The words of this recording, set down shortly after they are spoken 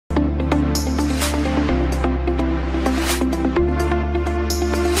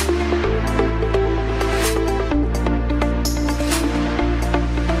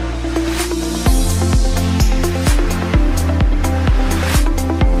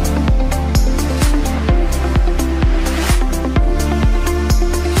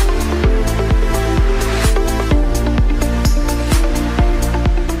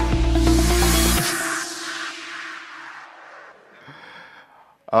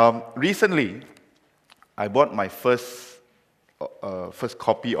Recently, I bought my first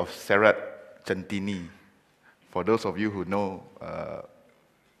copy of Serat Centini. For those of you who know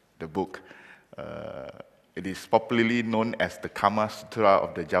the book, it is popularly known as the Kama Sutra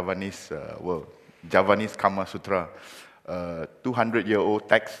of the Javanese world. Javanese Kama Sutra, 200-year-old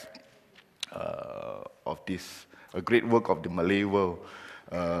text of this, a great work of the Malay world,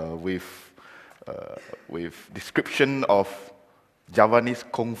 with description of Javanese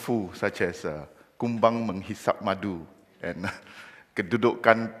kung fu, such as kumbang menghisap madu and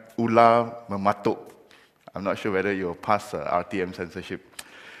kedudukan ular mematuk. I'm not sure whether you'll pass RTM censorship.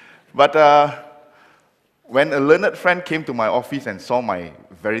 But when a learned friend came to my office and saw my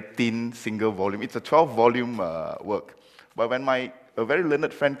very thin single volume, it's a 12-volume work, but when a very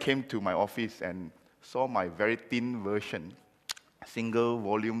learned friend came to my office and saw my very thin version, single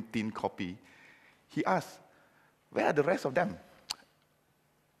volume thin copy, he asked, "Where are the rest of them?"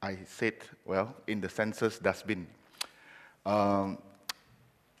 I said, "Well, in the census dustbin."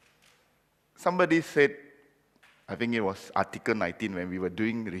 Somebody said, I think it was Article 19 when we were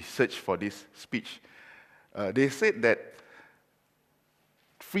doing research for this speech, they said that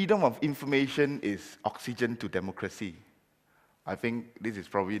freedom of information is oxygen to democracy. I think this is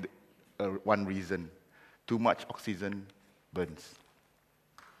probably one reason. Too much oxygen burns.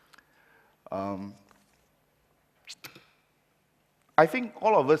 I think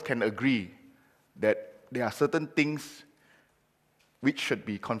all of us can agree that there are certain things which should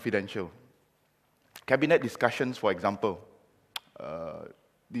be confidential. Cabinet discussions, for example,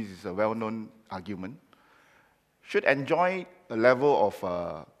 this is a well-known argument, should enjoy a level of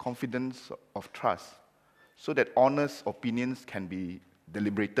confidence, of trust, so that honest opinions can be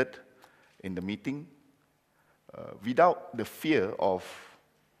deliberated in the meeting without the fear of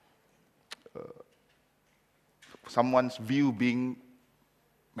someone's view being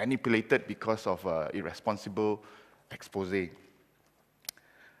manipulated because of irresponsible expose.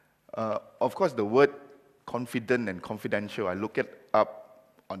 Of course, the word confident and confidential, I look it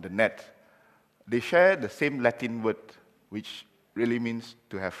up on the net. They share the same Latin word, which really means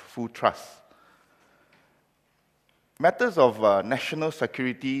to have full trust. Matters of national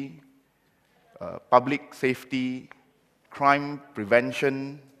security, public safety, crime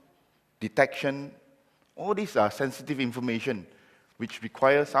prevention, detection, all these are sensitive information which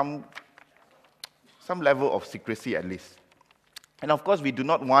require some level of secrecy at least. And of course, we do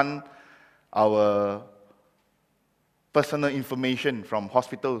not want our personal information from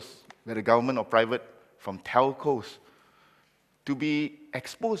hospitals, whether government or private, from telcos, to be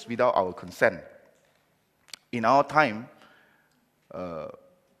exposed without our consent. In our time,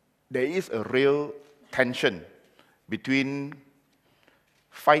 there is a real tension between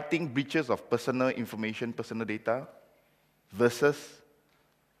fighting breaches of personal information, personal data, versus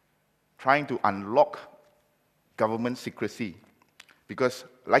trying to unlock government secrecy. Because,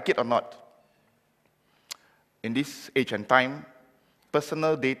 like it or not, in this age and time,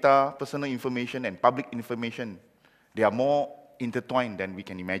 personal data, personal information, and public information, they are more intertwined than we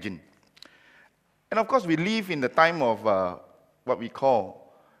can imagine. And of course, we live in the time of what we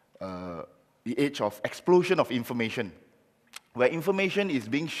call the age of explosion of information, where information is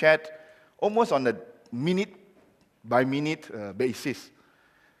being shared almost on a minute-by-minute basis.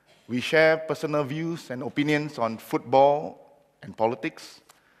 We share personal views and opinions on football and politics.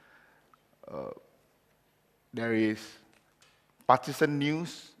 There is partisan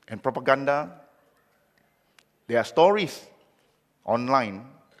news and propaganda. There are stories online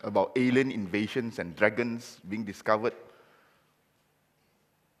about alien invasions and dragons being discovered.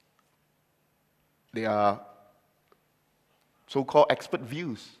 There are so-called expert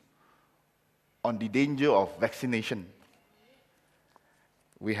views on the danger of vaccination.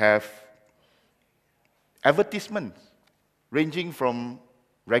 We have advertisements ranging from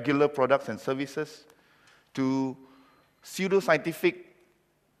regular products and services to pseudoscientific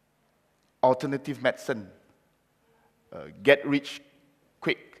alternative medicine,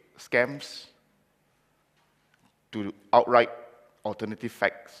 get-rich-quick scams, to outright alternative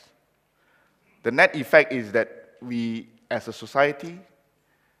facts. The net effect is that we, as a society,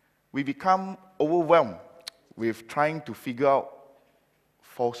 we become overwhelmed with trying to figure out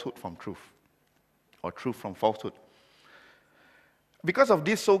falsehood from truth, or truth from falsehood. Because of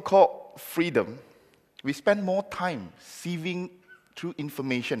this so-called freedom, we spend more time sieving through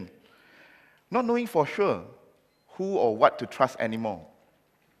information, not knowing for sure who or what to trust anymore.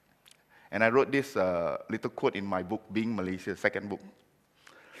 And I wrote this little quote in my book, Being Malaysia, second book.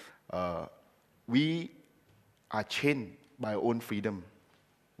 We are chained by our own freedom.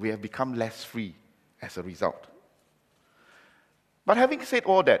 We have become less free as a result. But having said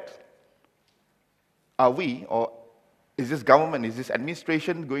all that, are we, or is this government, is this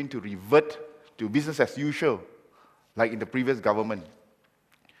administration going to revert to business as usual, like in the previous government?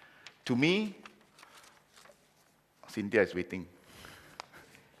 To me, Cynthia is waiting.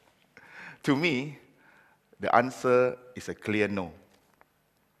 To me, the answer is a clear no.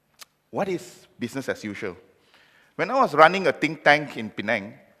 What is business as usual? When I was running a think tank in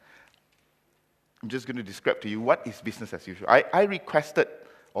Penang, I'm just going to describe to you what is business as usual. I requested,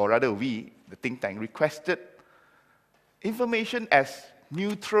 or rather we, the think tank, requested information as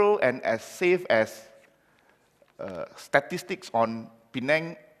neutral and as safe as statistics on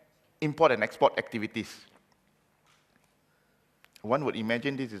Penang import and export activities. One would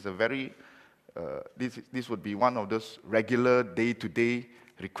imagine this is a very, this would be one of those regular day-to-day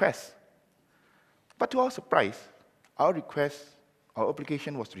requests. But to our surprise, our request, our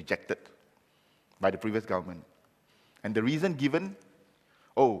application was rejected by the previous government. And the reason given,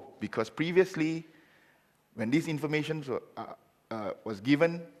 because previously, when this information was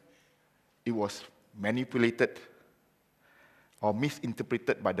given, it was manipulated or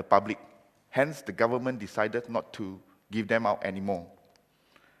misinterpreted by the public. Hence, the government decided not to give them out anymore.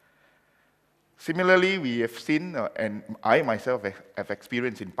 Similarly, we have seen, and I myself have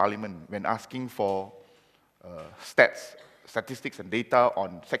experienced in Parliament, when asking for statistics and data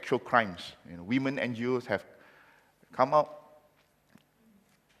on sexual crimes. Women NGOs have come out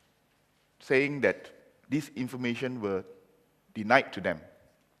saying that this information were denied to them.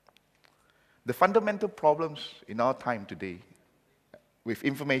 The fundamental problems in our time today with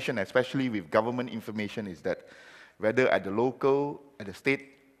information, especially with government information, is that whether at the local, at the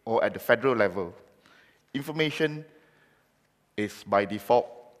state, or at the federal level, information is by default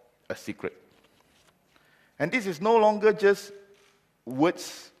a secret. And this is no longer just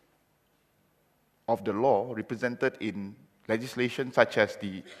words of the law represented in legislation such as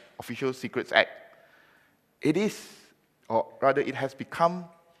the Official Secrets Act. It is, or rather it has become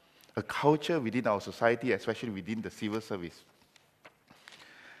a culture within our society, especially within the civil service.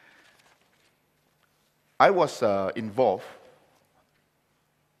 I was involved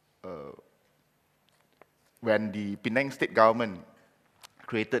when the Penang state government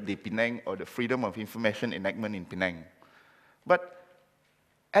created the Penang, or the Freedom of Information Enactment in Penang. But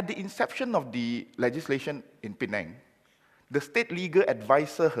at the inception of the legislation in Penang, the state legal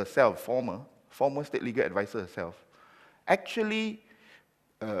advisor herself, former state legal advisor herself, actually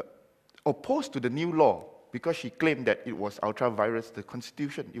opposed to the new law because she claimed that it was ultra-virus the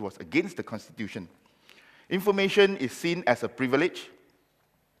Constitution. It was against the Constitution. Information is seen as a privilege,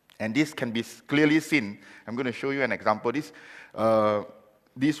 and this can be clearly seen. I'm going to show you an example. This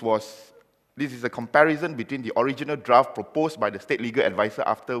is a comparison between the original draft proposed by the state legal advisor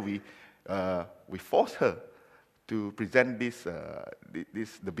after we forced her to present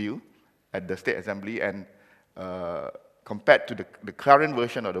the bill at the State Assembly, and compared to the current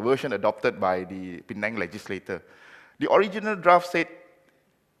version, or the version adopted by the Penang legislator. The original draft said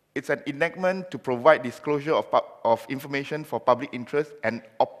it's an enactment to provide disclosure of information for public interest and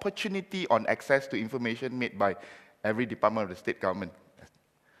opportunity on access to information made by every department of the state government,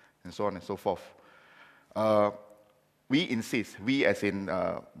 and so on and so forth. We insist, we as in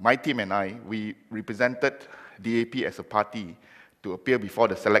my team and I, we represented DAP as a party to appear before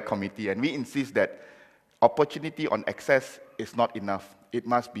the select committee, and we insist that opportunity on access is not enough. It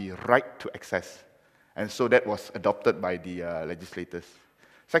must be right to access. And so that was adopted by the legislators.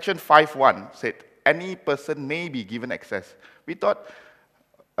 Section 5.1 said, any person may be given access. We thought,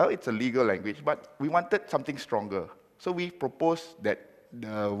 oh, it's a legal language, but we wanted something stronger. So we proposed that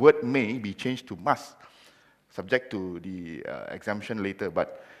the word may be changed to must, subject to the exemption later,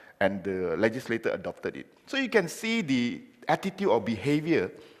 and the legislator adopted it. So you can see the attitude or behavior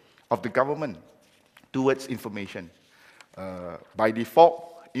of the government towards information. By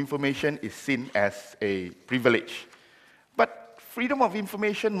default, information is seen as a privilege. But freedom of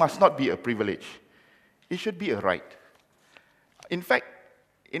information must not be a privilege. It should be a right. In fact,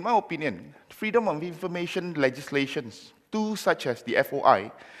 in my opinion, freedom of information legislations, tools such as the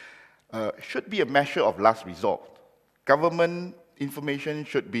FOI, should be a measure of last resort. Government information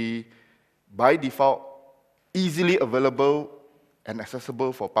should be, by default, easily available and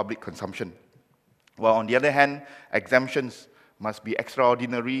accessible for public consumption. While on the other hand, exemptions must be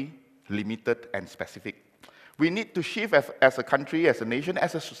extraordinary, limited, and specific. We need to shift as a country, as a nation,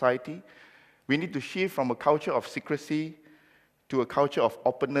 as a society. We need to shift from a culture of secrecy to a culture of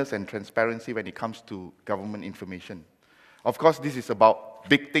openness and transparency when it comes to government information. Of course, this is about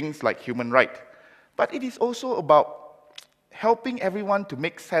big things like human rights, but it is also about helping everyone to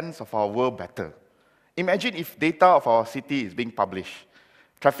make sense of our world better. Imagine if data of our city is being published,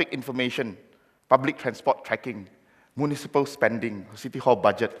 traffic information, public transport tracking, municipal spending, city hall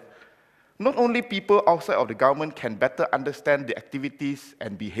budget. Not only people outside of the government can better understand the activities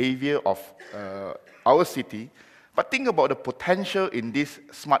and behavior of our city, but think about the potential in this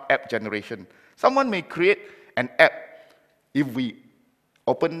smart app generation. Someone may create an app if we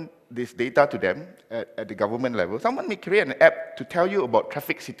open this data to them at the government level. Someone may create an app to tell you about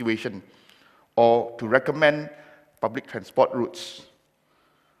traffic situation or to recommend public transport routes.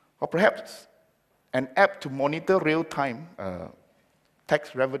 Or perhaps an app to monitor real-time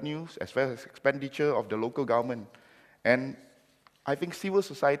tax revenues as well as expenditure of the local government. And I think civil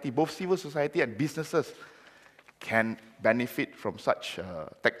society, both civil society and businesses, can benefit from such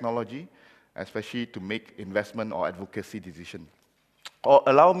technology, especially to make investment or advocacy decisions. Or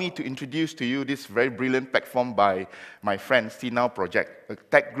allow me to introduce to you this very brilliant platform by my friend, See Now Project, a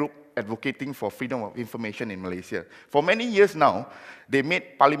tech group advocating for freedom of information in Malaysia. For many years now, they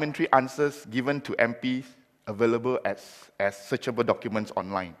made parliamentary answers given to MPs available as searchable documents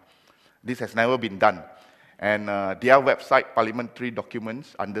online. This has never been done. And their website, Parliamentary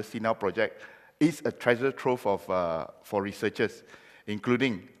Documents, under See Now Project, is a treasure trove for researchers,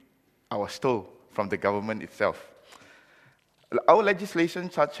 including our stole from the government itself. Our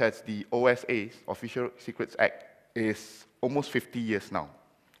legislation, such as the OSA's, Official Secrets Act, is almost 50 years now.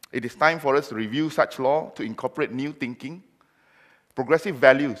 It is time for us to review such law to incorporate new thinking, progressive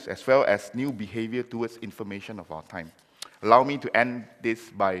values, as well as new behavior towards information of our time. Allow me to end this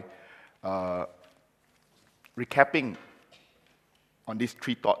by recapping on these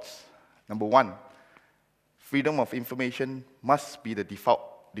three thoughts. Number one, freedom of information must be the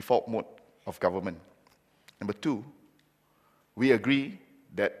default mode of government. Number two, we agree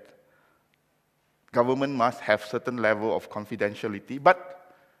that government must have certain level of confidentiality, but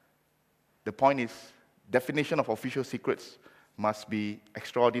the point is, definition of official secrets must be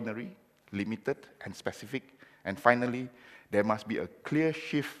extraordinary, limited, and specific. And finally, there must be a clear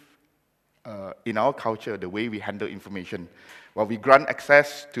shift in our culture, the way we handle information. While we grant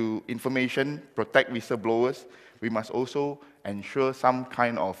access to information, protect whistleblowers, we must also ensure some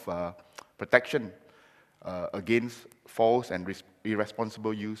kind of protection against false and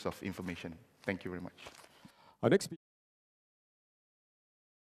irresponsible use of information. Thank you very much. Our next